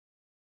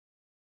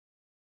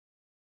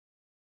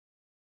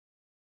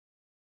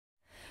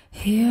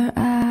Here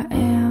I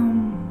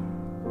am,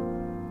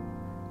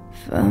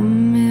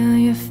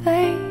 familiar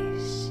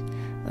face,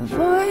 a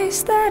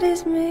voice that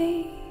is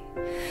me,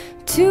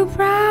 too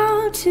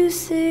proud to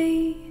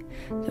see.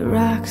 The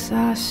rocks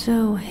are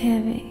so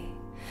heavy,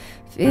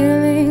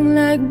 feeling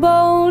like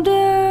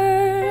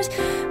boulders.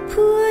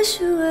 Push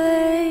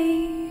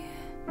away,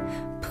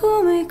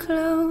 pull me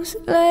close,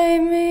 lay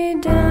me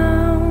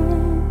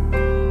down.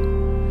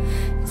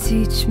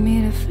 Teach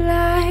me to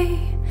fly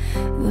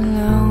the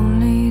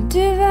lonely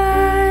divide.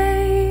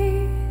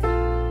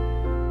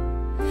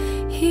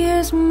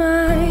 Here's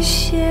my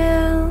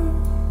shell,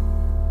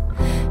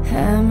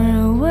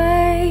 hammer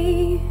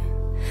away,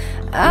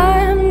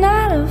 I'm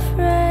not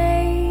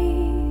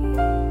afraid.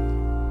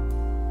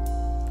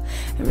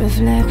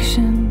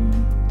 Reflections,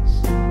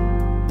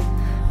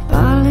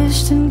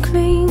 polished and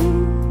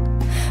clean,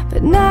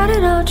 but not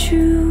at all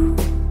true,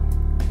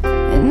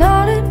 and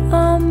not at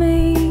all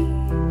me.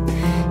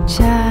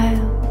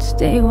 Child,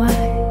 stay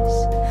wise,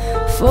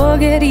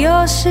 forget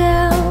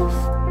yourself,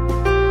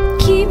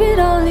 keep it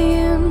all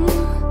in,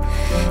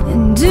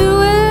 and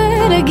do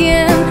it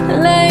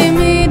again. Lay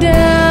me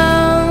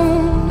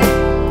down,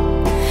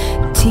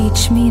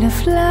 teach me to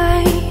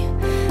fly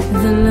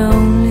the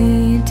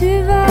lonely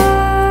divide.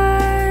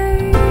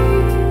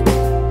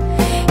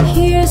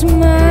 Here's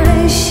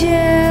my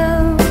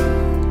shell,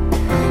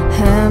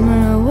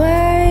 hammer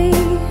away,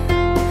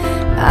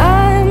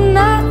 I'm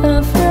not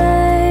afraid.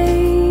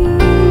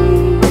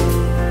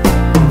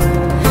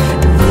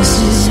 This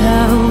is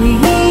how we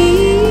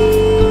heal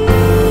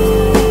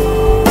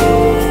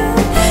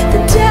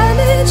the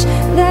damage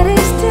that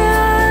is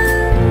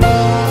done.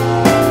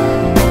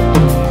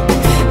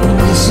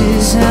 This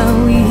is how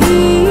we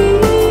heal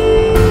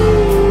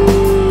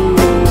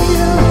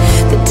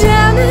the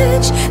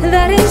damage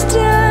that is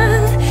done.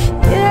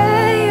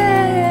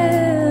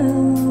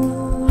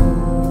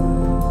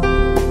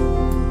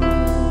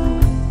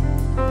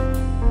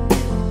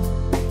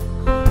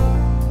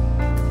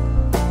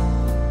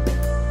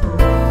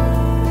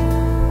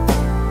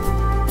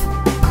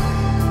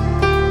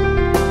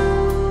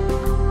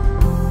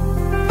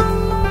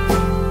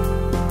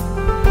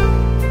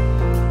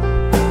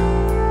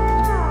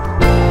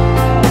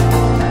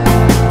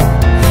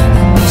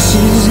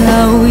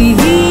 How we